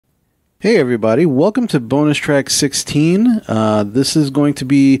Hey everybody, welcome to bonus track 16. This is going to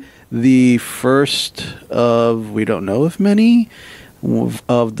be the first of, we don't know if many,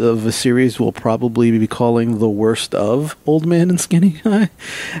 of the series we'll probably be calling the worst of Old Man and Skinny Guy.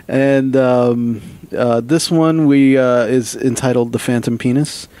 And this one is entitled The Phantom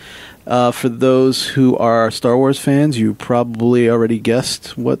Penis. For those who are Star Wars fans, you probably already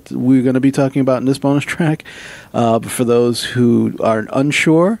guessed what we're going to be talking about in this bonus track. But for those who are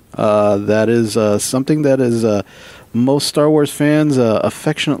unsure, that is something that is most Star Wars fans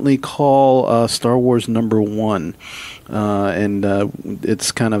affectionately call Star Wars number 1. And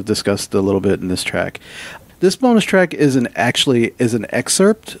it's kind of discussed a little bit in this track. This bonus track is an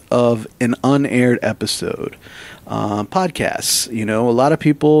excerpt of an unaired episode. Podcasts, a lot of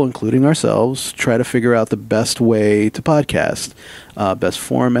people, including ourselves, try to figure out the best way to podcast, best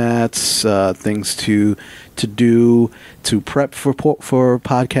formats, things to do to prep for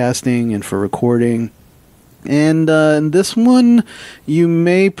podcasting and for recording. And in this one, you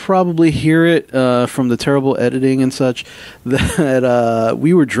may probably hear it from the terrible editing and such that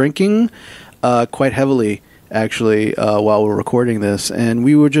we were drinking quite heavily, actually, while we're recording this, and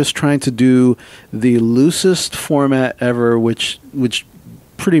we were just trying to do the loosest format ever, which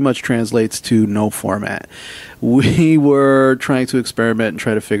pretty much translates to no format. We were trying to experiment and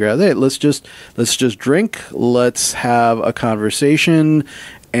try to figure out, hey, let's just drink, let's have a conversation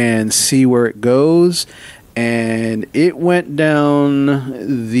and see where it goes. And it went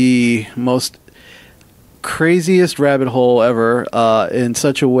down the most craziest rabbit hole ever, in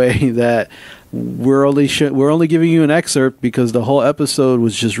such a way that we're only giving you an excerpt because the whole episode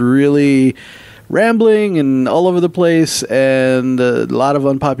was just really rambling and all over the place, and a lot of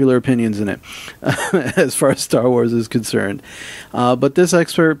unpopular opinions in it as far as Star Wars is concerned. But this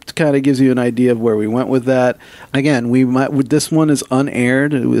excerpt kind of gives you an idea of where we went with that. Again, this one is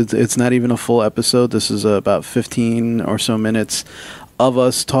unaired. It's not even a full episode. This is about 15 or so minutes of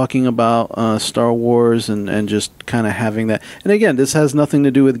us talking about Star Wars and just kind of having that. And again, this has nothing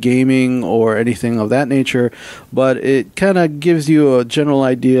to do with gaming or anything of that nature, but it kind of gives you a general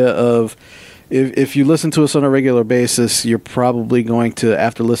idea of, if you listen to us on a regular basis, you're probably going to,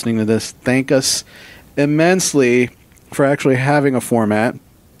 after listening to this, thank us immensely for actually having a format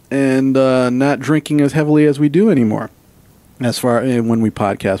and not drinking as heavily as we do anymore. As far when we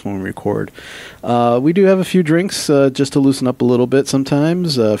podcast, when we record, we do have a few drinks just to loosen up a little bit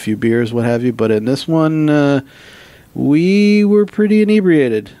sometimes, a few beers, what have you. But in this one, we were pretty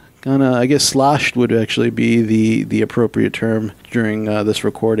inebriated. Kind of, I guess, sloshed would actually be the appropriate term during this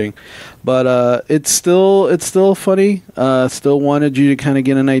recording. But it's still funny. Still wanted you to kind of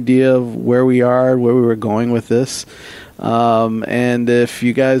get an idea of where we are, where we were going with this. And if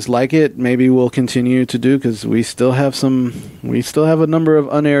you guys like it, maybe we'll continue to do, because we still have a number of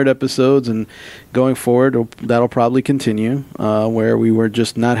unaired episodes, and going forward, that'll probably continue, where we were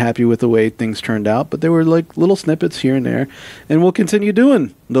just not happy with the way things turned out, but there were like little snippets here and there, and we'll continue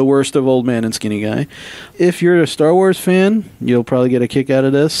doing the worst of Old Man and Skinny Guy. If you're a Star Wars fan, you'll probably get a kick out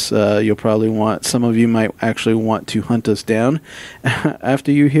of this. Some of you might actually want to hunt us down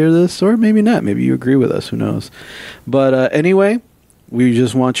after you hear this, or maybe not. Maybe you agree with us, who knows. But anyway, we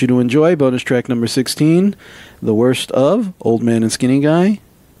just want you to enjoy bonus track number 16, the worst of Old Man and Skinny Guy,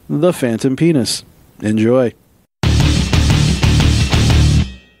 The Phantom Penis. Enjoy.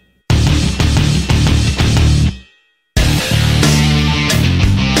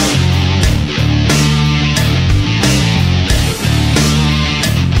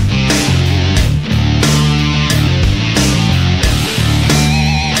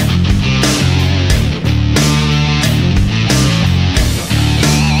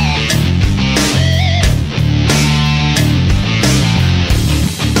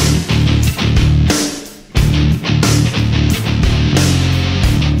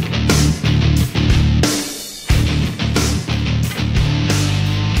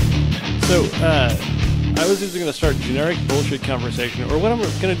 I was just going to start generic bullshit conversation, or what I'm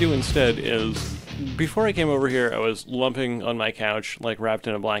going to do instead is, before I came over here, I was lumping on my couch, like wrapped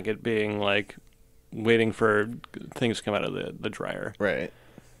in a blanket, being like, waiting for things to come out of the dryer. Right.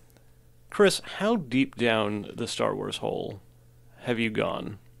 Chris, how deep down the Star Wars hole have you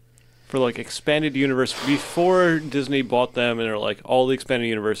gone? For like expanded universe, before Disney bought them and they're like, all the expanded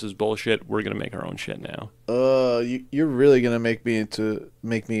universe is bullshit, we're going to make our own shit now. You're really going to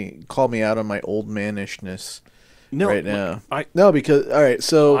make me call me out on my old manishness right now. Because, all right,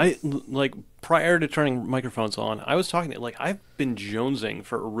 so... prior to turning microphones on, I was talking to, like, I've been jonesing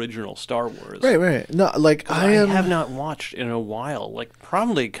for original Star Wars. Right. No, like I have not watched in a while, like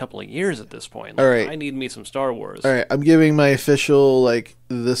probably a couple of years at this point. Like, all right. I need me some Star Wars. All right, I'm giving my official, like,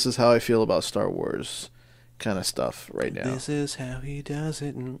 this is how I feel about Star Wars kind of stuff right now. This is how he does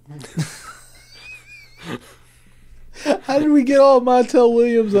it. How did we get all Montel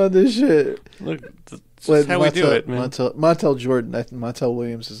Williams on this shit? Look, that's how we do it, man. Montel Jordan. Montel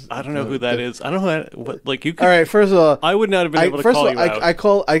Williams is. I don't know who that is. I don't know who that. What, like you. Could, all right. First of all, I would not have been able to call you out.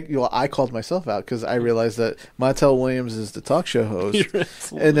 I called myself out because I realized that Montel Williams is the talk show host,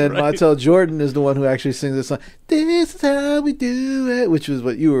 and then Montel Jordan is the one who actually sings the song. This is how we do it, which was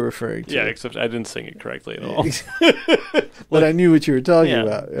what you were referring to. Yeah, except I didn't sing it correctly at all. But I knew what you were talking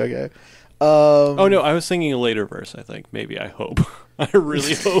about. Okay. Oh no, I was singing a later verse. I think maybe. I hope. I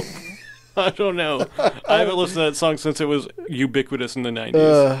really hope. I don't know. I haven't listened to that song since it was ubiquitous in the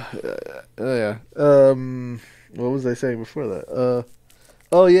 90s. Yeah. What was I saying before that?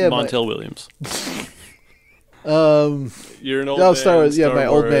 Oh yeah, Montel Williams. You're an old man. Star Wars. My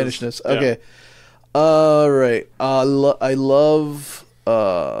old manishness. Okay. All right. I love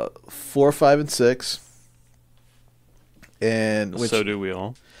 4, 5, and 6. And so do we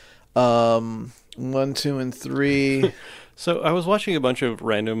all. 1, 2, and 3. So I was watching a bunch of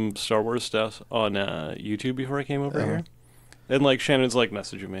random Star Wars stuff on YouTube before I came over here, and like Shannon's like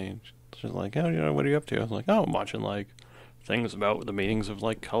messaging me. She's like, "Oh, what are you up to?" I was like, "Oh, I'm watching like things about the meanings of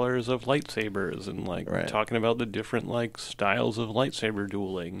like colors of lightsabers and like talking about the different like styles of lightsaber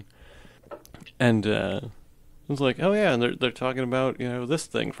dueling." And I was like, "Oh yeah," and they're talking about this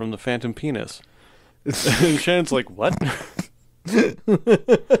thing from the Phantom Penis. And Shannon's like, "What?" I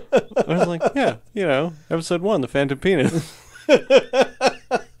was like, yeah, episode 1, the Phantom Penis.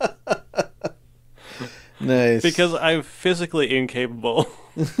 Nice. Because I'm physically incapable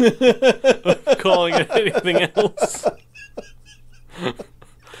of calling it anything else.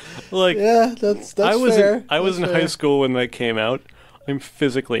 Like, yeah, that's fair. I was in high school when that came out. I'm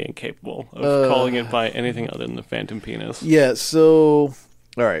physically incapable of calling it by anything other than the Phantom Penis. Yeah, so,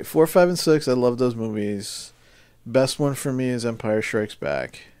 all right, 4, 5, and 6, I love those movies. Best one for me is Empire Strikes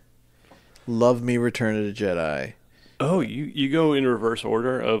Back. Love me Return of the Jedi. Oh, you go in reverse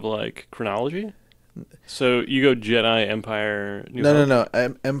order of like chronology? So you go Jedi, Empire, New Hope? No.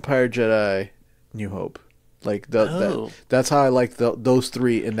 Empire, Jedi, New Hope. Like that's how I like those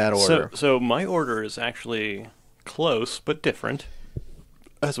 3 in that order. So my order is actually close but different,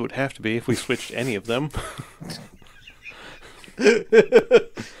 as it would have to be if we switched any of them.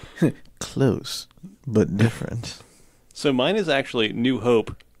 Close but different. So mine is actually New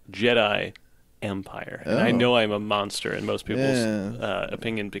Hope, Jedi, Empire. And I know I'm a monster in most people's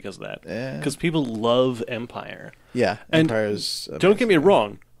opinion because of that. Because people love Empire. Yeah, and Empire's amazing. Don't get me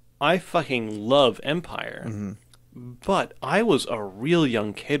wrong, I fucking love Empire. Mm-hmm. But I was a real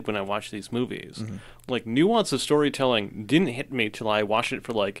young kid when I watched these movies. Mm-hmm. Like, nuance of storytelling didn't hit me till I watched it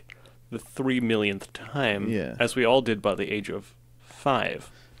for like the 3 millionth time, as we all did by the age of 5.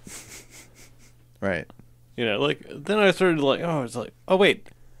 Right. Like, then I started like, oh wait,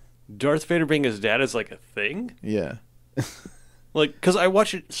 Darth Vader being his dad is like a thing? Yeah. Like, because I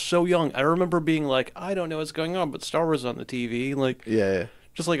watched it so young. I remember being like, I don't know what's going on, but Star Wars on the TV. Like, yeah.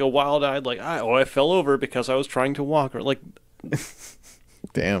 Just like a wild-eyed, like, I fell over because I was trying to walk. Or like...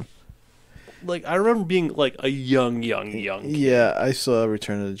 Damn. Like, I remember being like a young kid. Yeah, I saw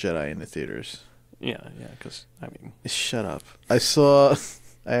Return of the Jedi in the theaters. Yeah, because, I mean... Shut up. I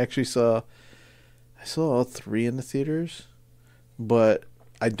actually saw all 3 in the theaters, but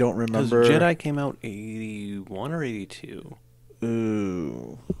I don't remember. Because Jedi came out 81 or 82.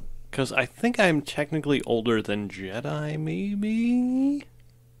 Ooh. Because I think I'm technically older than Jedi, maybe?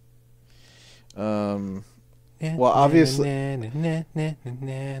 Well, obviously...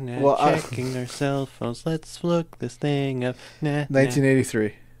 Checking our cell phones, let's look this thing up.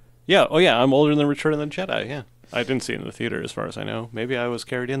 1983. Yeah, I'm older than Return of the Jedi, yeah. I didn't see it in the theater as far as I know. Maybe I was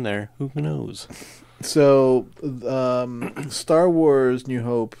carried in there. Who knows? So, Star Wars New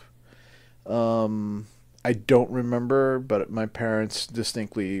Hope, I don't remember, but my parents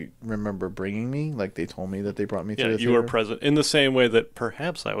distinctly remember bringing me. Like, they told me that they brought me to the theater. Yeah, you were present in the same way that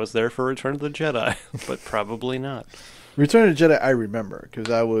perhaps I was there for Return of the Jedi, but probably not. Return of the Jedi, I remember, because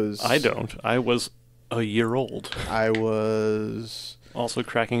I don't. I was a year old. I was... Also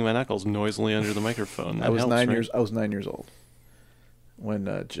cracking my knuckles noisily under the microphone. I was 9 years old when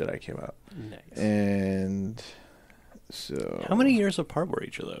Jedi came out. Nice. And so... How many years apart were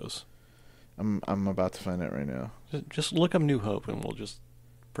each of those? I'm about to find out right now. Just look up New Hope, and we'll just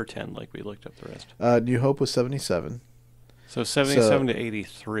pretend like we looked up the rest. New Hope was 77. So 77 to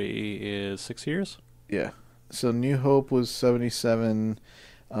 83 is 6 years? Yeah. So New Hope was 77.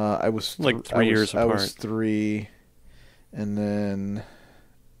 I was like 3 years apart. I was 3, and then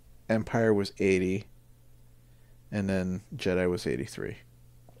Empire was 80, and then Jedi was 83.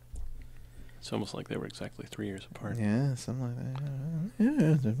 It's almost like they were exactly 3 years apart. Yeah, something like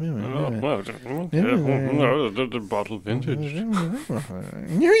that. The bottle vintage.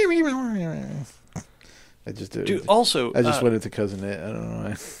 I just did. Dude, also, I just went into Cousin It. I don't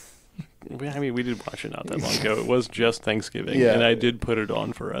know why. I mean, we did watch it not that long ago. It was just Thanksgiving, Yeah. and I did put it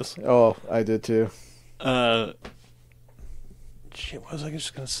on for us. Oh, I did too. Shit, what was I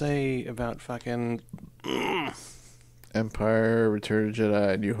just gonna say about fucking Empire, Return of the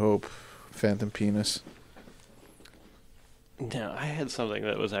Jedi, New Hope, Phantom Penis. No, I had something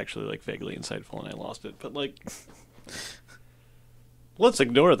that was actually like vaguely insightful, and I lost it. But like, let's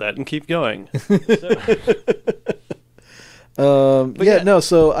ignore that and keep going.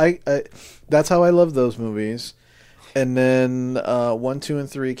 So I that's how I love those movies. And then 1, 2, and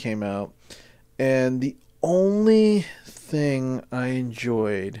 3 came out, and the only thing I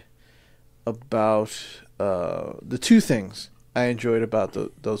enjoyed about the two things I enjoyed about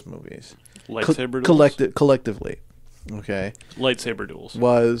those movies, lightsaber duels? collectively, okay, lightsaber duels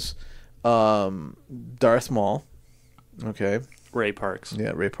was Darth Maul, okay, Ray Parks,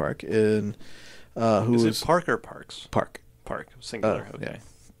 yeah, Ray Park, and who is was it Park or Parks? Park Singular, okay. Yeah.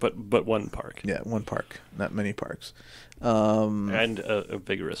 But one park. Yeah, one park, not many parks. And a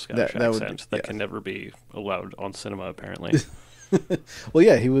vigorous Scottish accent that can never be allowed on cinema, apparently. Well,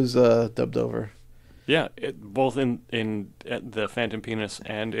 yeah, he was dubbed over. Yeah, both in the Phantom Penis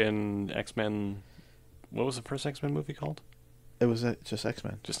and in X-Men. What was the first X-Men movie called? It was just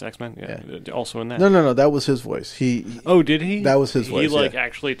X-Men. Just X-Men? Yeah. Also in that? No, that was his voice. Oh, did he? That was his voice, He,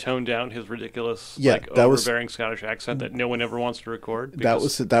 actually toned down his ridiculous, overbearing Scottish accent that no one ever wants to record? That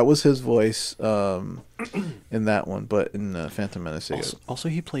was his voice in that one, but in Phantom Menace. Also,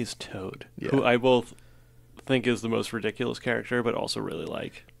 he plays Toad, who I both think is the most ridiculous character, but also really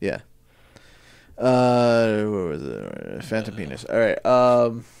like. Yeah. What was it? Phantom Penis. All right.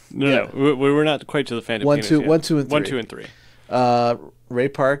 No, we were not quite to the Phantom Penis yet. 1, 2, and 3. 1, 2, and 3. Ray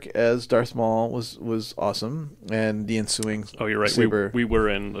Park as Darth Maul was awesome, and the ensuing you're right. We were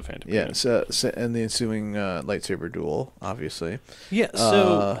in the Phantom Penis. Yeah, and the ensuing lightsaber duel, obviously. Yeah.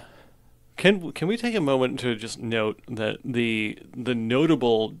 So, can we take a moment to just note that the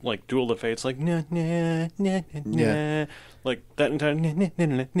notable Duel of Fates, like that entire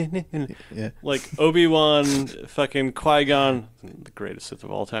like Obi-Wan, fucking Qui-Gon, the greatest Sith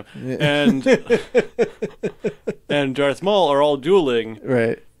of all time, and Darth Maul are all dueling,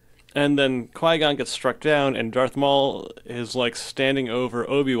 right? And then Qui-Gon gets struck down, and Darth Maul is standing over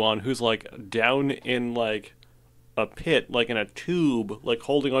Obi-Wan, who's down in a pit, in a tube,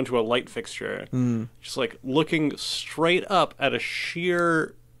 holding onto a light fixture, just looking straight up at a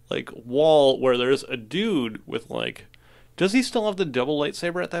sheer wall where there's a dude with Does he still have the double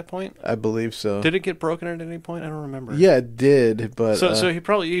lightsaber at that point? I believe so. Did it get broken at any point? I don't remember. Yeah, it did, but so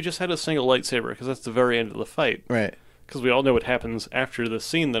he just had a single lightsaber because that's the very end of the fight, right? Because we all know what happens after the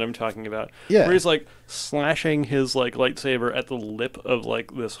scene that I'm talking about. Yeah, where he's slashing his lightsaber at the lip of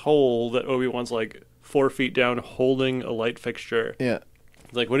this hole that Obi-Wan's 4 feet down, holding a light fixture. Yeah,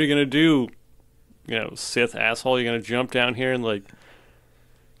 what are you gonna do? Sith asshole, you gonna jump down here and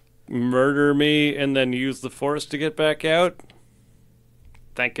murder me and then use the Force to get back out?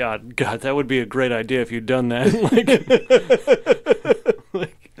 Thank God. God, that would be a great idea if you'd done that.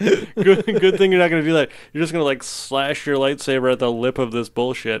 Good thing you're not going to do that. You're just going to slash your lightsaber at the lip of this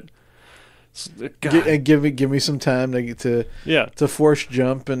bullshit. And give me some time to force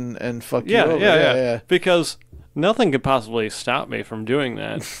jump and fuck you over. Yeah. Because nothing could possibly stop me from doing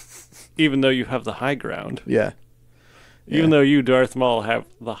that, even though you have the high ground. Yeah. Even though you, Darth Maul, have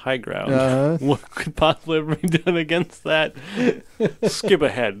the high ground, what could possibly ever be done against that? Skip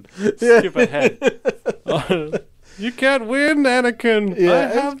ahead. Skip ahead. You can't win, Anakin. Yeah, I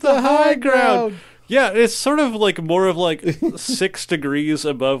have the high ground. Yeah, it's sort of more of 6 degrees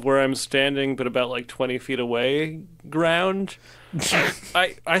above where I'm standing, but about 20 feet away ground.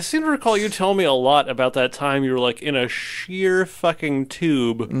 I seem to recall you telling me a lot about that time you were in a sheer fucking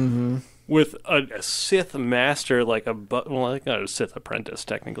tube. With a Sith master, not a Sith apprentice,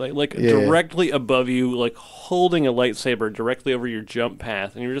 technically, directly above you, holding a lightsaber directly over your jump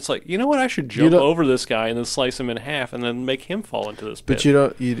path, and you're just you know what? I should jump over this guy and then slice him in half, and then make him fall into this pit. But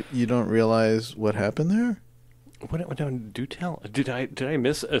you don't realize what happened there. What? Do tell. Did I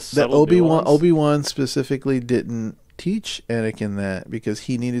miss a subtle that Obi-Wan specifically didn't teach Anakin that because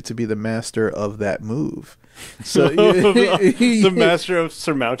he needed to be the master of that move. So the master of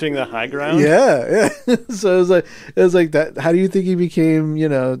surmounting the high ground. Yeah. So it was like that. How do you think he became,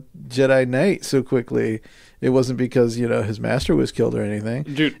 Jedi Knight so quickly? It wasn't because his master was killed or anything.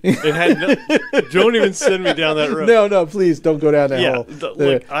 Dude, it had don't even send me down that road. No, please don't go down that hole.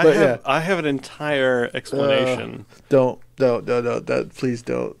 I have an entire explanation. Don't. Please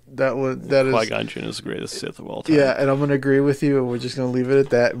don't. That is Qui-Gon Jinn is the greatest Sith of all time. Yeah, and I'm going to agree with you, and we're just going to leave it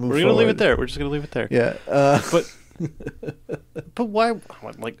at that. We're going to leave it there. We're just going to leave it there. Yeah. But why?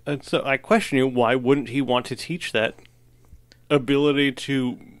 So I question you. Why wouldn't he want to teach that ability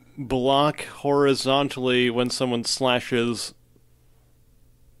to block horizontally when someone slashes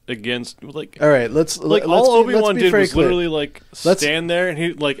against? All right, all Obi-Wan did was literally stand there, and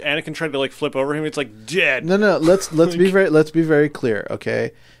he Anakin tried to flip over him. It's dead. No. Let's be very clear.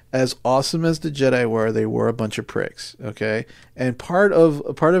 Okay. As awesome as the Jedi were, they were a bunch of pricks. Okay. And part of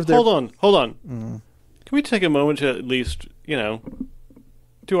their hold on. Can we take a moment to at least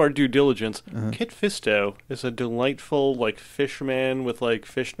do our due diligence? Kit Fisto is a delightful fish man with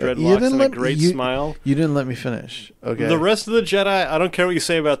fish dreadlocks and a great smile. You didn't let me finish. Okay. The rest of the Jedi, I don't care what you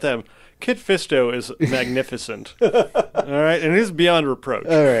say about them. Kit Fisto is magnificent. All right, and he's beyond reproach.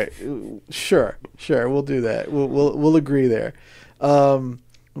 All right, sure, we'll do that. We'll agree there.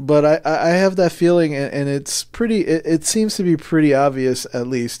 But I have that feeling, and it's pretty. It seems to be pretty obvious, at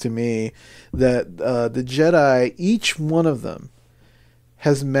least to me, that the Jedi, each one of them,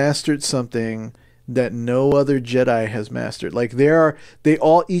 has mastered something that no other Jedi has mastered. They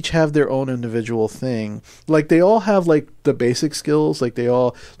all each have their own individual thing. They all have the basic skills. We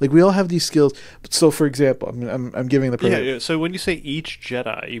all have these skills. So, for example, I'm giving the perfect. Yeah. So when you say each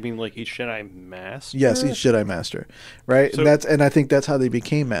Jedi, you mean each Jedi master? Yes, each Jedi master, right? So, and I think that's how they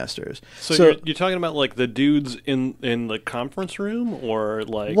became masters. So you're talking about the dudes in the conference room, or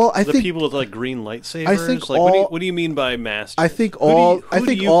people with green lightsabers. I think what do you mean by master? I think all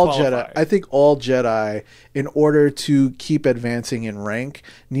Jedi. I think all Jedi, in order to keep advancing in rank,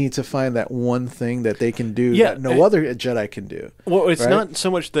 need to find that one thing that they can do that no other Jedi can do. Well, it's not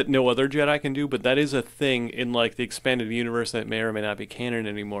so much that no other Jedi can do, but that is a thing in the expanded universe that may or may not be canon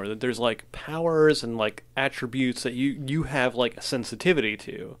anymore. That there's powers and attributes that you have a sensitivity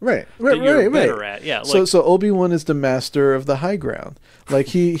to. Right. Better at. Yeah. So Obi-Wan is the master of the high ground.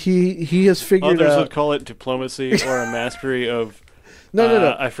 He has figured out. Others would call it diplomacy or a mastery of.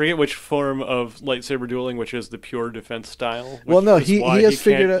 No. I forget which form of lightsaber dueling, which is the pure defense style. He has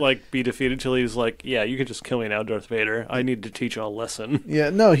figured out. Be defeated till he's you can just kill me now, Darth Vader. I need to teach you a lesson. Yeah,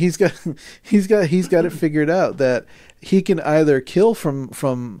 no, he's got it figured out that he can either kill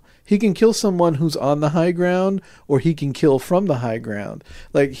he can kill someone who's on the high ground, or he can kill from the high ground.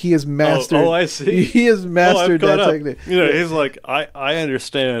 He has mastered. Oh, I see. He has mastered that technique. He's I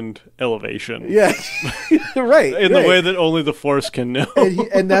understand elevation. Yeah, right. In the way that only the Force can know.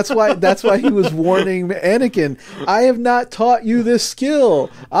 And that's why he was warning Anakin. I have not taught you this skill.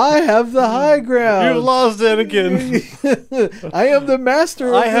 I have the high ground. You lost, Anakin. I am the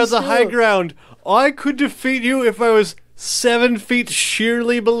master. I have the high ground. I could defeat you if I was 7 feet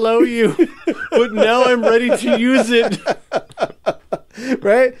sheerly below you, but now I'm ready to use it.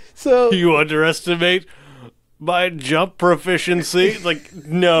 Right? So you underestimate my jump proficiency?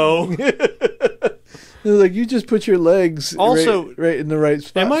 No. You just put your legs also right in the right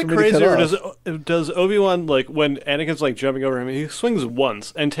spot. Am I crazy, or does Obi-Wan when Anakin's jumping over him, he swings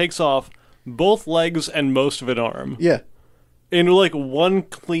once and takes off both legs and most of an arm? Yeah. In one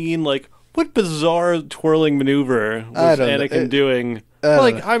clean what bizarre twirling maneuver was Anakin doing?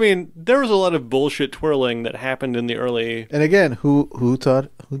 There was a lot of bullshit twirling that happened in the early. And again, who taught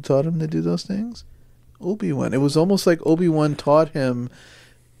him to do those things? Obi-Wan. It was almost like Obi-Wan taught him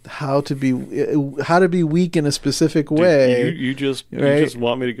how to be weak in a specific way. Dude, you just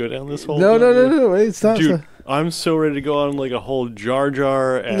want me to go down this hole? No. Wait, stop. Dude, I'm so ready to go on a whole Jar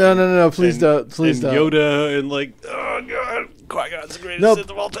Jar. And, no. Please don't. Yoda and oh god. Qui-Gon's the greatest Sith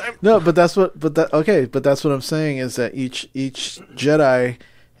of all time. No, but that's what I'm saying is that each Jedi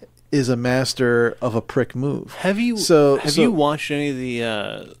is a master of a prick move. Have you watched any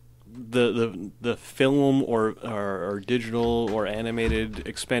of the film or digital or animated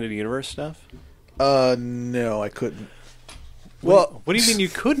expanded universe stuff? No, I couldn't. What do you mean you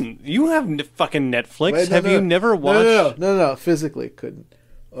couldn't? You have fucking Netflix. Wait, have you never watched? No, physically couldn't.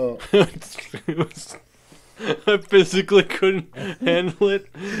 Oh. I physically couldn't handle it.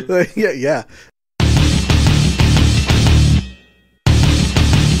 Yeah.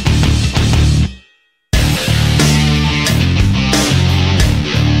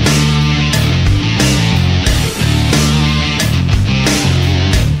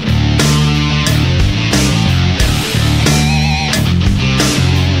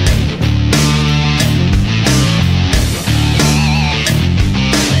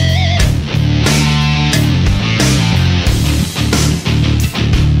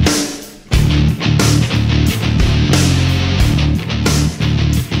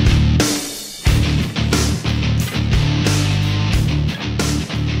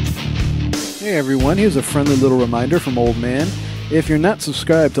 Hey everyone, here's a friendly little reminder from Old Man. If you're not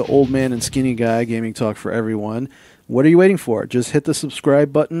subscribed to Old Man and Skinny Guy Gaming Talk for Everyone, what are you waiting for? Just hit the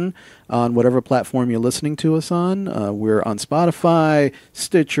subscribe button on whatever platform you're listening to us on. We're on Spotify,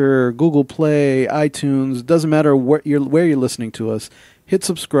 Stitcher, Google Play, iTunes. Doesn't matter where you're listening to us. Hit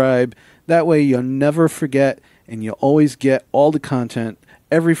subscribe. That way you'll never forget and you'll always get all the content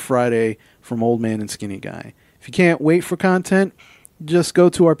every Friday from Old Man and Skinny Guy. If you can't wait for content, just go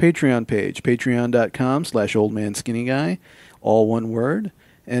to our Patreon page, patreon.com/oldmanskinnyguy, all one word.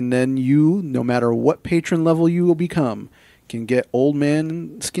 And then you, no matter what patron level you will become, can get Old Man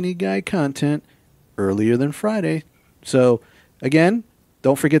and Skinny Guy content earlier than Friday. So, again,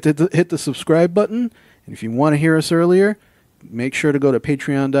 don't forget to hit the subscribe button. And if you want to hear us earlier, make sure to go to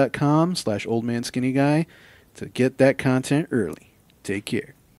patreon.com/oldmanskinnyguy to get that content early. Take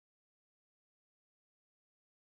care.